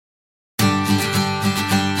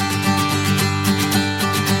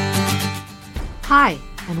Hi,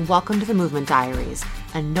 and welcome to the Movement Diaries,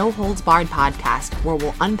 a no-holds-barred podcast where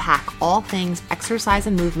we'll unpack all things exercise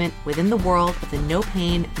and movement within the world of the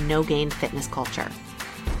no-pain, no-gain fitness culture.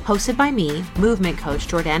 Hosted by me, movement coach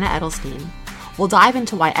Jordana Edelstein, we'll dive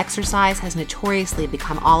into why exercise has notoriously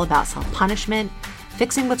become all about self-punishment,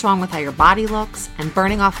 fixing what's wrong with how your body looks, and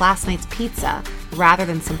burning off last night's pizza rather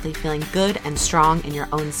than simply feeling good and strong in your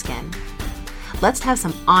own skin. Let's have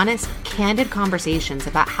some honest, candid conversations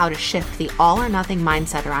about how to shift the all-or-nothing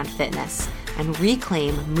mindset around fitness and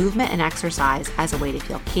reclaim movement and exercise as a way to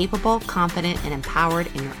feel capable, confident, and empowered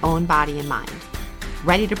in your own body and mind.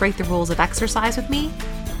 Ready to break the rules of exercise with me?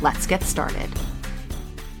 Let's get started.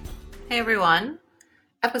 Hey everyone,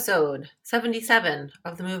 episode 77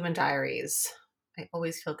 of the Movement Diaries. I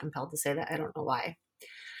always feel compelled to say that. I don't know why.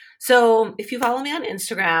 So if you follow me on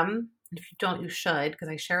Instagram, if you don't, you should, because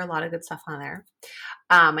I share a lot of good stuff on there.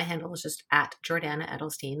 My handle is just at Jordana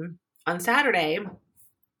Edelstein. On Saturday,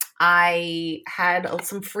 I had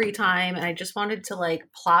some free time and I just wanted to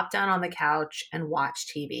plop down on the couch and watch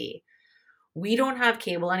TV. We don't have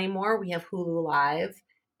cable anymore. We have Hulu Live.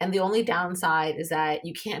 And the only downside is that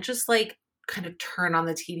you can't just kind of turn on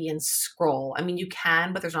the TV and scroll. I mean, you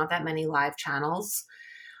can, but there's not that many live channels.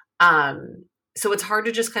 So it's hard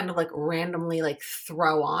to just kind of randomly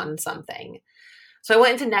throw on something. So I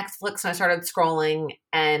went into Netflix and I started scrolling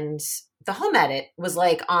and the home edit was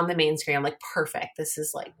on the main screen. I'm like, perfect. This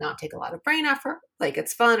is not take a lot of brain effort.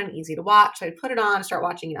 It's fun and easy to watch. So I put it on, start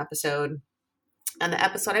watching an episode. And the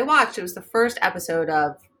episode I watched, it was the first episode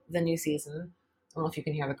of the new season. I don't know if you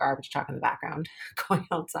can hear the garbage truck in the background going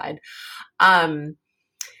outside.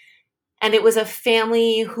 And it was a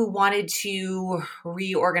family who wanted to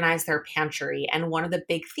reorganize their pantry. And one of the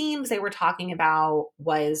big themes they were talking about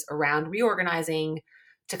was around reorganizing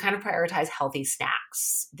to kind of prioritize healthy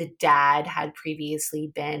snacks. The dad had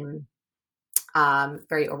previously been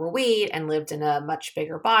very overweight and lived in a much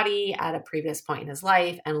bigger body at a previous point in his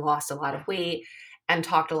life and lost a lot of weight and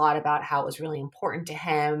talked a lot about how it was really important to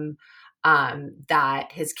him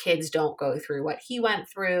that his kids don't go through what he went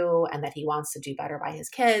through and that he wants to do better by his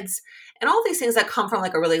kids and all these things that come from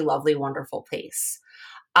a really lovely, wonderful place.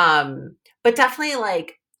 But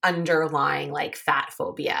definitely underlying fat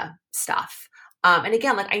phobia stuff. And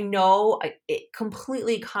again, I know it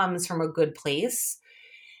completely comes from a good place.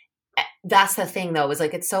 That's the thing though, is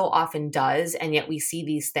it so often does. And yet we see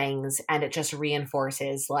these things and it just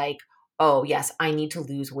reinforces oh, yes, I need to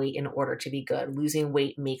lose weight in order to be good. Losing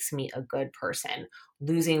weight makes me a good person.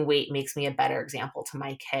 Losing weight makes me a better example to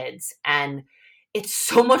my kids. And it's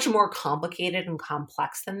so much more complicated and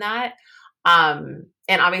complex than that. And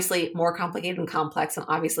obviously more complicated and complex than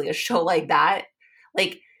obviously a show like that,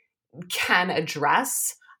 can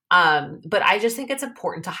address. But I just think it's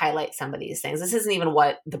important to highlight some of these things. This isn't even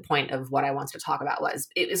what the point of what I wanted to talk about was.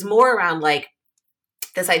 It was more around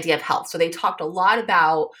this idea of health. So they talked a lot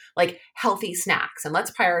about healthy snacks and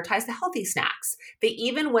let's prioritize the healthy snacks. They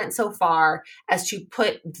even went so far as to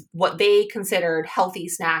put what they considered healthy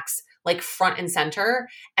snacks front and center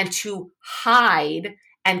and to hide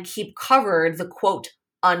and keep covered the quote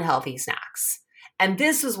unhealthy snacks. And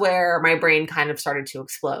this is where my brain kind of started to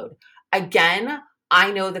explode. Again,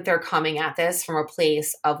 I know that they're coming at this from a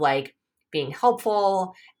place of being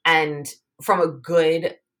helpful and from a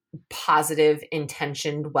good, positive,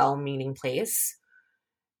 intentioned, well-meaning place.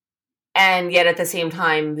 And yet at the same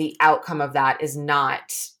time, the outcome of that is not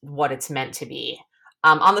what it's meant to be.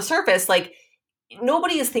 On the surface,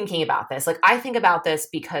 nobody is thinking about this. I think about this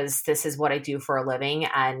because this is what I do for a living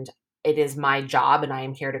and it is my job and I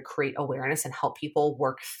am here to create awareness and help people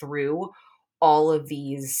work through all of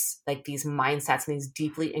these these mindsets and these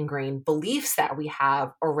deeply ingrained beliefs that we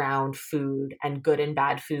have around food and good and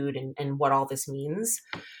bad food and what all this means.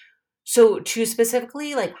 So to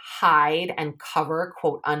specifically hide and cover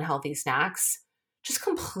quote unhealthy snacks just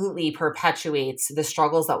completely perpetuates the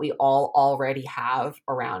struggles that we all already have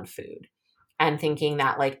around food and thinking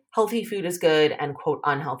that healthy food is good and quote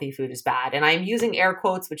unhealthy food is bad. And I'm using air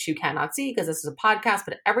quotes, which you cannot see because this is a podcast,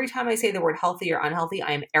 but every time I say the word healthy or unhealthy,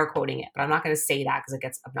 I am air quoting it, but I'm not going to say that because it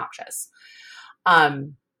gets obnoxious.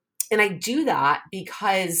 And I do that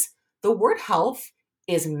because the word health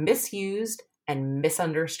is misused and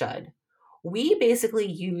misunderstood. We basically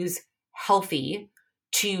use healthy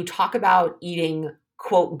to talk about eating,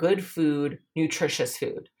 quote, good food, nutritious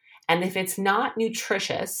food. And if it's not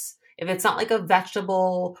nutritious, if it's not a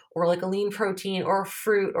vegetable or a lean protein or a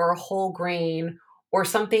fruit or a whole grain or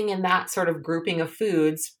something in that sort of grouping of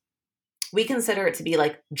foods, we consider it to be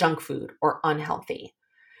junk food or unhealthy.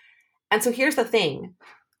 And so here's the thing.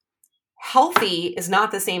 Healthy is not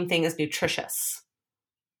the same thing as nutritious.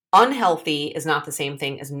 Unhealthy is not the same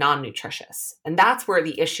thing as non-nutritious. And that's where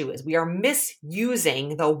the issue is. We are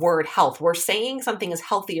misusing the word health. We're saying something is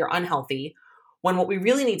healthy or unhealthy when what we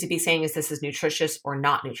really need to be saying is this is nutritious or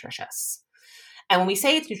not nutritious. And when we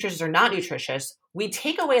say it's nutritious or not nutritious, we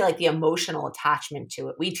take away like the emotional attachment to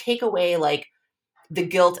it. We take away like the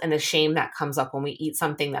guilt and the shame that comes up when we eat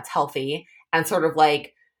something that's healthy, and sort of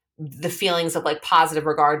like the feelings of like positive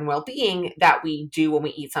regard and well-being that we do when we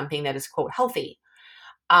eat something that is, quote, healthy.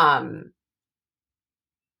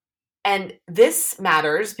 And this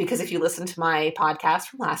matters because if you listen to my podcast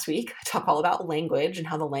from last week, I talk all about language and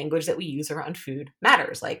how the language that we use around food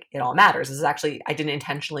matters. Like, it all matters. This is actually, I didn't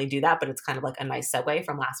intentionally do that, but it's kind of like a nice segue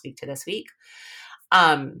from last week to this week.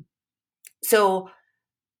 So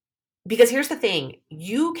because here's the thing,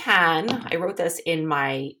 you can, I wrote this in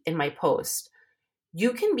my post,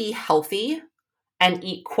 you can be healthy and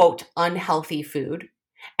eat, quote, unhealthy food.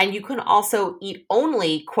 And you can also eat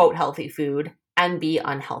only, quote, healthy food and be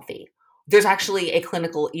unhealthy. There's actually a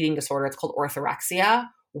clinical eating disorder. It's called orthorexia,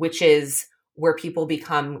 which is where people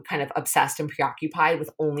become kind of obsessed and preoccupied with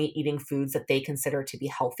only eating foods that they consider to be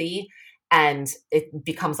healthy. And it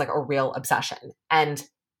becomes like a real obsession. And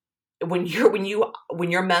when your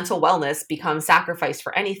mental wellness becomes sacrificed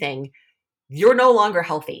for anything, you're no longer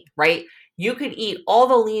healthy, right? You could eat all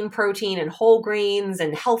the lean protein and whole grains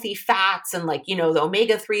and healthy fats and like, you know, the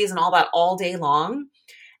omega-3s and all that all day long.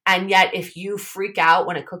 And yet if you freak out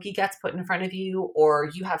when a cookie gets put in front of you, or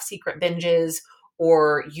you have secret binges,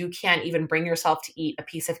 or you can't even bring yourself to eat a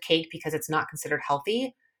piece of cake because it's not considered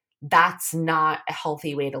healthy, that's not a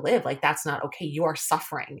healthy way to live. Like, that's not okay. You are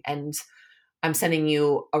suffering. And I'm sending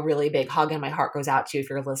you a really big hug, and my heart goes out to you if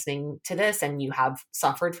you're listening to this and you have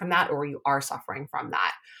suffered from that, or you are suffering from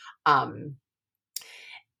that. And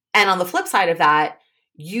on the flip side of that,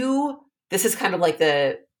 this is kind of like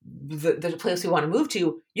the place we want to move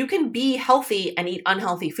to. You can be healthy and eat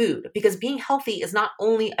unhealthy food, because being healthy is not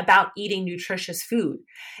only about eating nutritious food.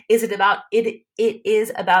 It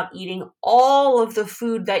is about eating all of the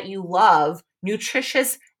food that you love,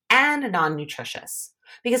 nutritious and non-nutritious.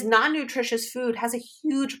 Because non-nutritious food has a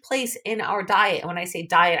huge place in our diet. And when I say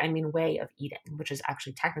diet, I mean way of eating, which is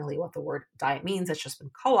actually technically what the word diet means. It's just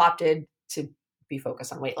been co-opted to be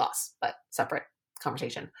focused on weight loss, but separate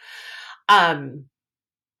conversation. I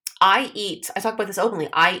talk about this openly.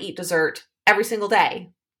 I eat dessert every single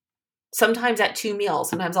day, sometimes at 2 meals.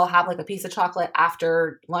 Sometimes I'll have like a piece of chocolate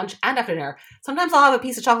after lunch and after dinner. Sometimes I'll have a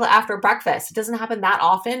piece of chocolate after breakfast. It doesn't happen that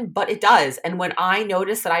often, but it does. And when I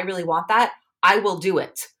notice that I really want that, I will do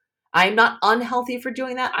it. I'm not unhealthy for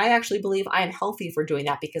doing that. I actually believe I am healthy for doing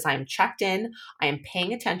that, because I am checked in, I am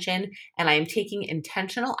paying attention, and I am taking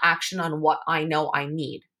intentional action on what I know I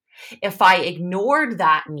need. If I ignored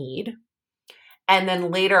that need and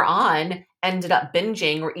then later on ended up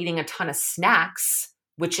binging or eating a ton of snacks,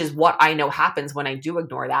 which is what I know happens when I do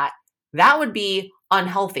ignore that, that would be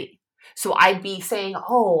unhealthy. So I'd be saying,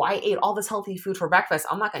 oh, I ate all this healthy food for breakfast.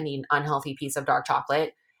 I'm not going to eat an unhealthy piece of dark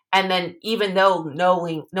chocolate. And then even though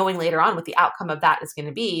knowing later on what the outcome of that is going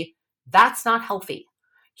to be, that's not healthy.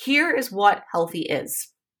 Here is what healthy is.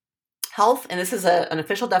 Health, and this is an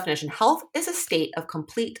official definition, health is a state of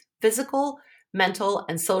complete physical, mental,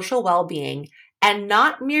 and social well-being, and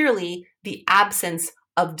not merely the absence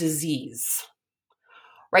of disease,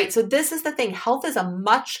 right? So this is the thing. Health is a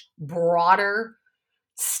much broader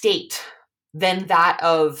state than that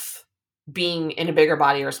of being in a bigger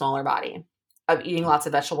body or a smaller body, of eating lots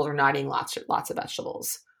of vegetables or not eating lots of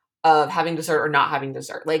vegetables, of having dessert or not having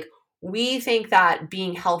dessert. Like, we think that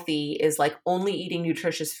being healthy is like only eating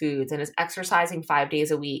nutritious foods and is exercising 5 days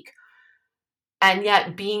a week. And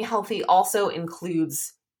yet being healthy also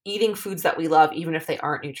includes eating foods that we love, even if they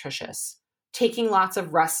aren't nutritious, taking lots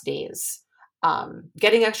of rest days,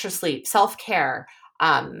 getting extra sleep, self-care,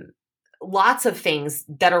 lots of things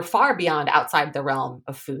that are far beyond outside the realm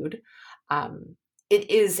of food. It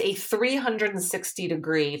is a 360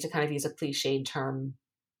 degree, to kind of use a cliched term,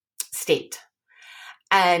 state.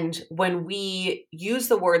 And when we use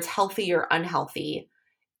the words healthy or unhealthy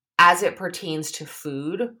as it pertains to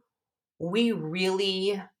food, we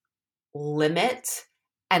really limit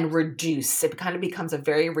and reduce. It kind of becomes a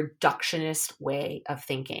very reductionist way of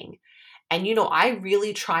thinking. And, I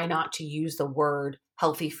really try not to use the word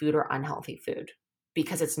healthy food or unhealthy food,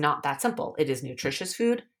 because it's not that simple. It is nutritious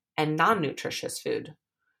food and non-nutritious food.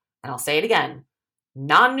 And I'll say it again.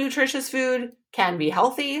 Non-nutritious food can be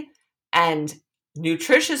healthy, and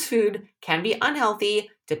nutritious food can be unhealthy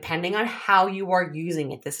depending on how you are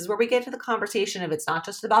using it. This is where we get to the conversation of it's not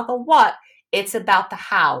just about the what, It's about the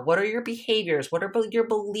how. What are your behaviors? What are your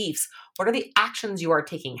beliefs? What are the actions you are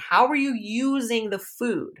taking? How are you using the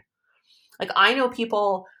food? Like, I know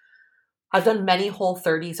people, I've done many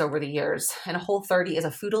Whole30s over the years, and a Whole30 is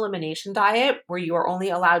a food elimination diet where you are only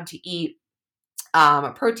allowed to eat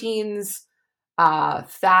proteins,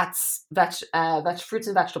 fats, fruits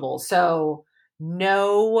and vegetables. So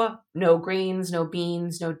no grains, no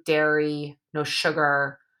beans, no dairy, no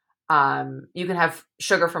sugar. You can have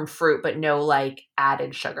sugar from fruit, but no like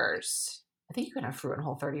added sugars. I think you can have fruit in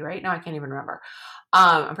Whole30, right? No, I can't even remember.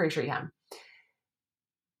 I'm pretty sure you can.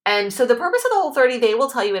 And so the purpose of the Whole30, they will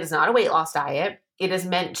tell you it is not a weight loss diet. It is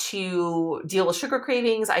meant to deal with sugar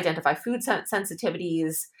cravings, identify food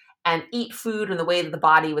sensitivities, and eat food in the way that the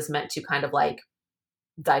body was meant to kind of like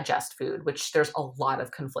digest food, which there's a lot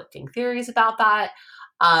of conflicting theories about that.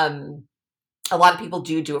 A lot of people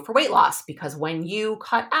do it for weight loss because when you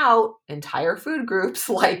cut out entire food groups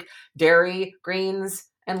like dairy, grains,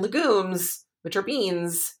 and legumes, which are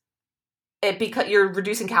beans, because you're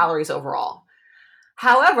reducing calories overall.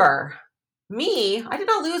 However, I did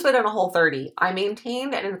not lose weight on a Whole30. I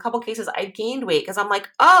maintained, and in a couple cases, I gained weight because I'm like,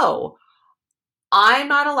 oh, I'm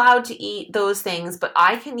not allowed to eat those things, but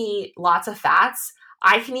I can eat lots of fats.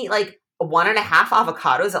 I can eat like 1.5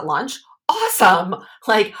 avocados at lunch. Awesome.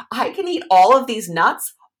 Like, I can eat all of these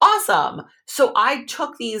nuts. Awesome. So I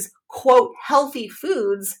took these quote healthy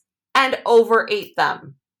foods and overate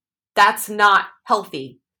them. That's not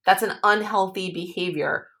healthy. That's an unhealthy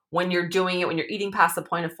behavior when you're doing it, when you're eating past the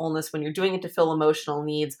point of fullness, when you're doing it to fill emotional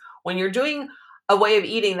needs, when you're doing a way of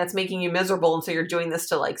eating that's making you miserable. And so you're doing this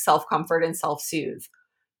to like self-comfort and self-soothe.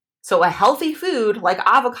 So a healthy food like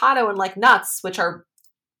avocado and like nuts, which are,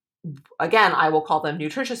 again, I will call them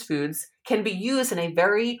nutritious foods, can be used in a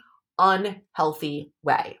very unhealthy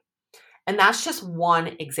way. And that's just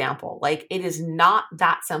one example. Like, it is not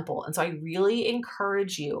that simple. And so I really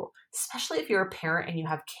encourage you, especially if you're a parent and you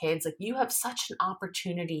have kids, like, you have such an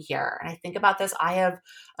opportunity here. And I think about this. I have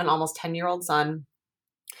an almost 10-year-old son.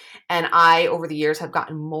 And I, over the years, have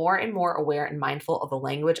gotten more and more aware and mindful of the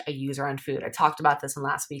language I use around food. I talked about this in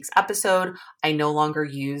last week's episode. I no longer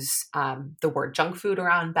use the word junk food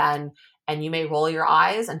around Ben. And you may roll your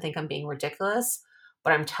eyes and think I'm being ridiculous,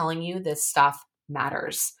 but I'm telling you, this stuff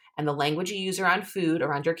matters. And the language you use around food,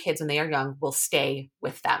 around your kids when they are young, will stay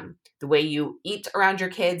with them. The way you eat around your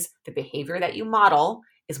kids, the behavior that you model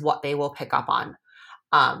is what they will pick up on.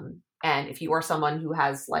 And if you are someone who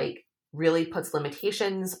has like really puts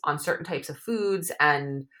limitations on certain types of foods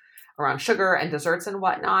and around sugar and desserts and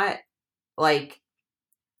whatnot, like,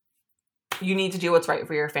 you need to do what's right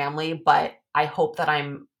for your family. But I hope that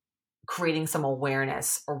I'm creating some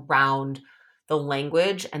awareness around the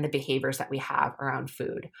language and the behaviors that we have around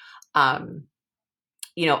food.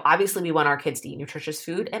 Obviously we want our kids to eat nutritious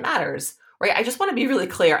food. It matters, right? I just want to be really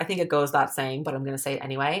clear. I think it goes without saying, but I'm going to say it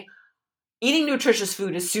anyway. Eating nutritious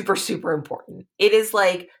food is super, super important. It is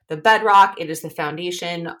like the bedrock. It is the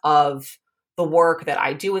foundation of the work that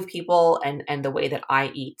I do with people and the way that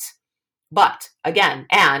I eat. But again,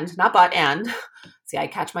 and see, I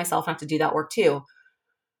catch myself not to do that work too.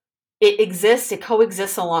 It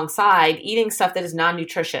coexists alongside eating stuff that is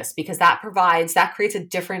non-nutritious, because that creates a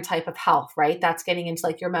different type of health, right? That's getting into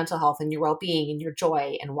like your mental health and your well-being and your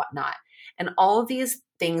joy and whatnot. And all of these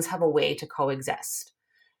things have a way to coexist.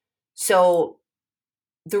 So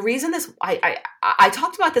the reason I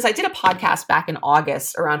talked about this, I did a podcast back in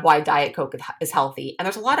August around why Diet Coke is healthy. And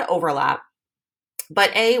there's a lot of overlap.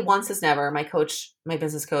 But once is never. My coach, my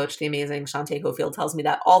business coach, the amazing Shantae Cofield, tells me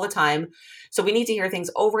that all the time. So we need to hear things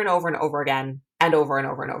over and over and over again, and over and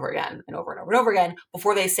over and over again, and over and over and over again,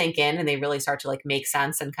 before they sink in and they really start to like make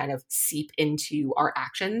sense and kind of seep into our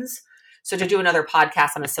actions. So to do another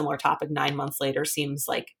podcast on a similar topic 9 months later seems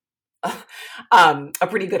like a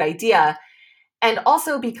pretty good idea. And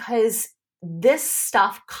also because this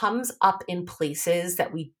stuff comes up in places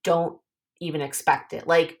that we don't even expect it.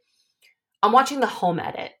 Like, I'm watching The Home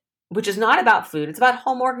Edit, which is not about food. It's about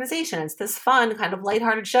home organization. It's this fun kind of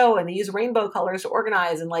lighthearted show, and they use rainbow colors to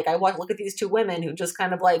organize. And like, look at these two women who just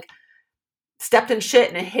kind of like stepped in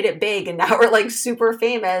shit and hit it big, and now we're like super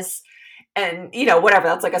famous and, whatever.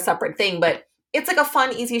 That's like a separate thing, but it's like a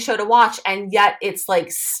fun, easy show to watch. And yet it's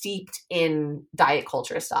like steeped in diet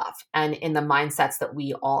culture stuff and in the mindsets that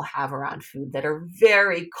we all have around food that are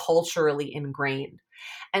very culturally ingrained.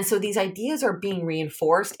 And so these ideas are being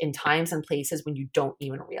reinforced in times and places when you don't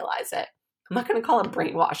even realize it. I'm not going to call it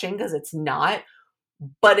brainwashing because it's not,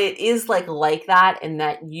 but it is like that, in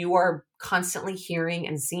that you are constantly hearing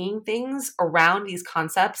and seeing things around these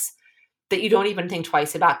concepts that you don't even think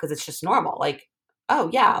twice about because it's just normal. Like, oh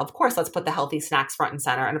yeah, of course, let's put the healthy snacks front and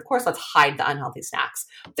center. And of course, let's hide the unhealthy snacks.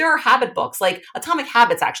 There are habit books, like Atomic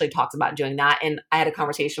Habits actually talks about doing that. And I had a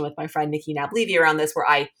conversation with my friend Nikki Nablevy around this where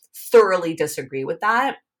I thoroughly disagree with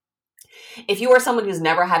that. If you are someone who's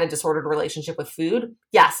never had a disordered relationship with food,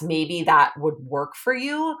 yes, maybe that would work for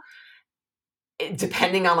you,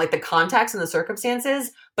 depending on like the context and the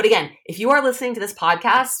circumstances. But again, if you are listening to this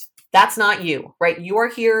podcast, that's not you, right? You are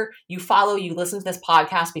here, you follow, you listen to this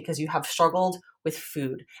podcast because you have struggled with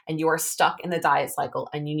food and you are stuck in the diet cycle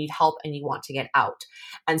and you need help and you want to get out.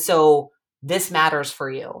 And so this matters for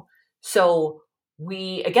you. So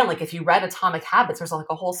again, like if you read Atomic Habits, there's like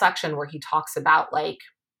a whole section where he talks about like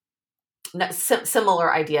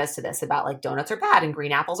similar ideas to this about like donuts are bad and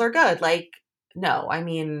green apples are good. Like, no, I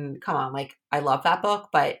mean, come on, like I love that book,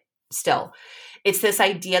 but still, it's this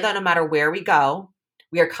idea that no matter where we go,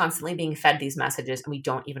 we are constantly being fed these messages and we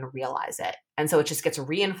don't even realize it. And so it just gets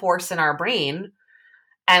reinforced in our brain.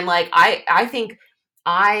 And like, I think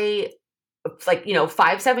like,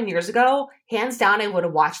 5-7 years ago, hands down, I would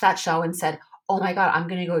have watched that show and said, oh my God, I'm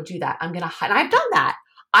going to go do that. I'm going to hide. And I've done that.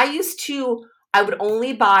 I would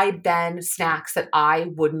only buy Ben snacks that I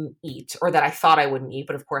wouldn't eat or that I thought I wouldn't eat,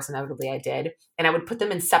 but of course, inevitably I did. And I would put them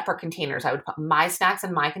in separate containers. I would put my snacks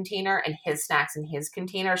in my container and his snacks in his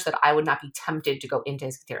container so that I would not be tempted to go into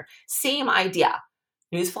his container. Same idea.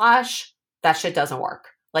 Newsflash, that shit doesn't work.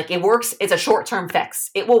 Like it works. It's a short-term fix.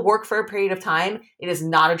 It will work for a period of time. It is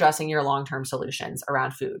not addressing your long-term solutions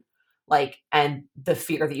around food. Like, and the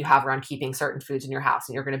fear that you have around keeping certain foods in your house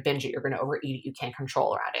and you're going to binge it, you're going to overeat it, you can't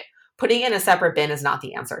control around it. Putting it in a separate bin is not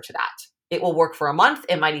the answer to that. It will work for a month.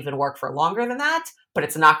 It might even work for longer than that, but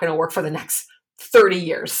it's not going to work for the next 30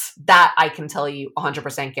 years. That I can tell you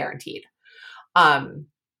 100% guaranteed.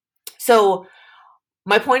 So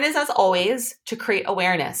my point is, as always, to create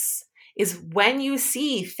awareness is when you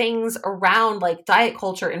see things around like diet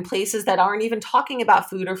culture in places that aren't even talking about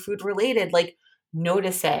food or food related, like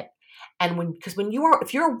notice it. And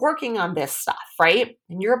if you're working on this stuff, right,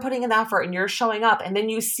 and you're putting in effort and you're showing up, and then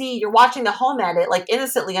you're watching the home edit like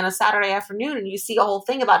innocently on a Saturday afternoon, and you see a whole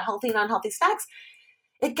thing about healthy and unhealthy snacks,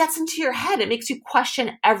 it gets into your head. It makes you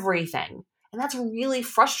question everything, and that's really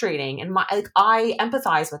frustrating. And I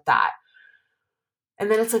empathize with that.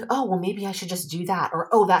 And then it's like, oh, well, maybe I should just do that, or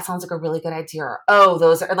oh, that sounds like a really good idea, or oh,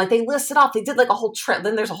 those are, and like they listed off. They did like a whole trail.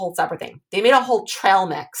 Then there's a whole separate thing. They made a whole trail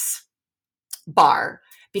mix bar,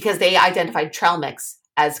 because they identified trail mix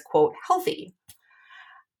as, quote, healthy.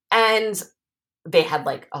 And they had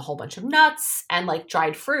like a whole bunch of nuts and like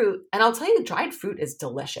dried fruit. And I'll tell you, dried fruit is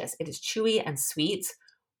delicious. It is chewy and sweet,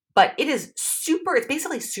 but it's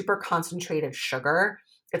basically super concentrated sugar.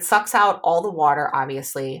 It sucks out all the water,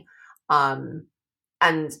 obviously.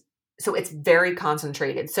 And so it's very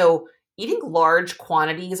concentrated. So eating large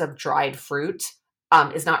quantities of dried fruit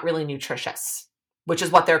is not really nutritious, which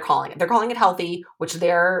is what they're calling it. They're calling it healthy, which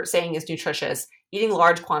they're saying is nutritious. Eating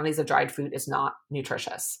large quantities of dried fruit is not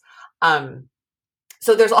nutritious.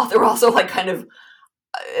 So there were also like kind of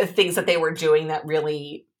things that they were doing that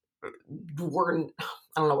really weren't, I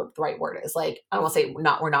don't know what the right word is. Like, I don't want to say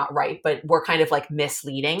we're not right, but we're kind of like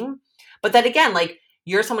misleading. But then again, like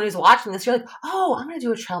you're someone who's watching this, you're like, oh, I'm going to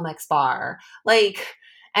do a trail mix bar. Like,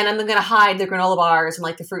 and I'm going to hide the granola bars and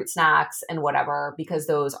like the fruit snacks and whatever, because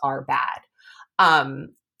those are bad.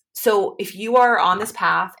 So if you are on this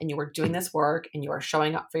path and you are doing this work and you are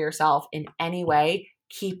showing up for yourself in any way,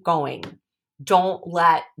 keep going. Don't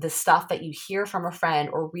let the stuff that you hear from a friend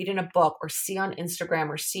or read in a book or see on Instagram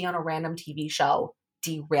or see on a random TV show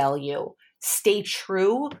derail you. Stay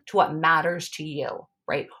true to what matters to you,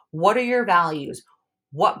 right? What are your values?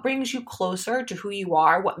 What brings you closer to who you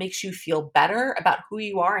are? What makes you feel better about who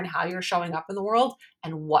you are and how you're showing up in the world?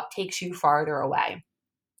 And what takes you farther away?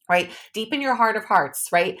 Right? Deep in your heart of hearts,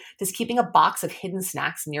 right? Does keeping a box of hidden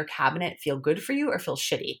snacks in your cabinet feel good for you or feel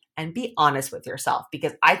shitty? And be honest with yourself,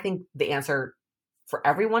 because I think the answer for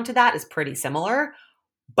everyone to that is pretty similar,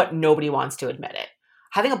 but nobody wants to admit it.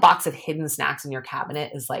 Having a box of hidden snacks in your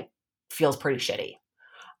cabinet feels pretty shitty.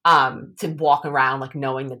 To walk around like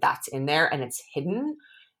knowing that that's in there and it's hidden,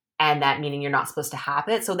 and that meaning you're not supposed to have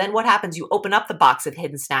it. So then what happens? You open up the box of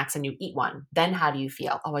hidden snacks and you eat one. Then how do you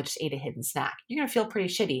feel? Oh, I just ate a hidden snack. You're going to feel pretty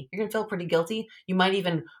shitty. You're going to feel pretty guilty. You might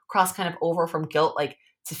even cross kind of over from guilt, like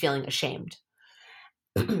to feeling ashamed.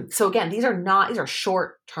 So again, these are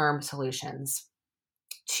short-term solutions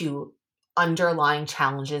to underlying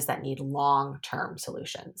challenges that need long-term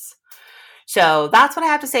solutions. So that's what I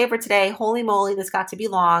have to say for today. Holy moly, this got to be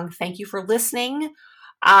long. Thank you for listening.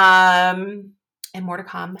 And more to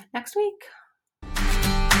come next week.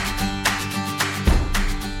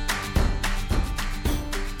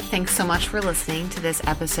 Thanks so much for listening to this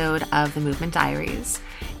episode of the Movement Diaries.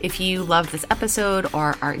 If you loved this episode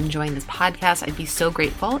or are enjoying this podcast, I'd be so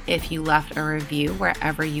grateful if you left a review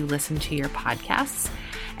wherever you listen to your podcasts.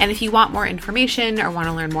 And if you want more information or want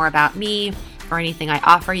to learn more about me or anything I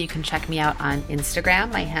offer, you can check me out on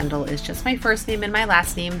Instagram. My handle is just my first name and my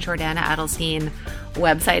last name, Jordana Adelstein.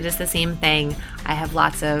 Website is the same thing. I have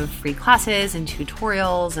lots of free classes and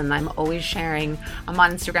tutorials, and I'm always sharing. I'm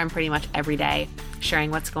on Instagram pretty much every day, sharing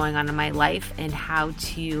what's going on in my life and how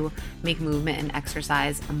to make movement and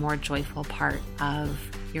exercise a more joyful part of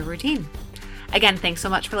your routine. Again, thanks so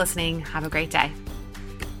much for listening. Have a great day.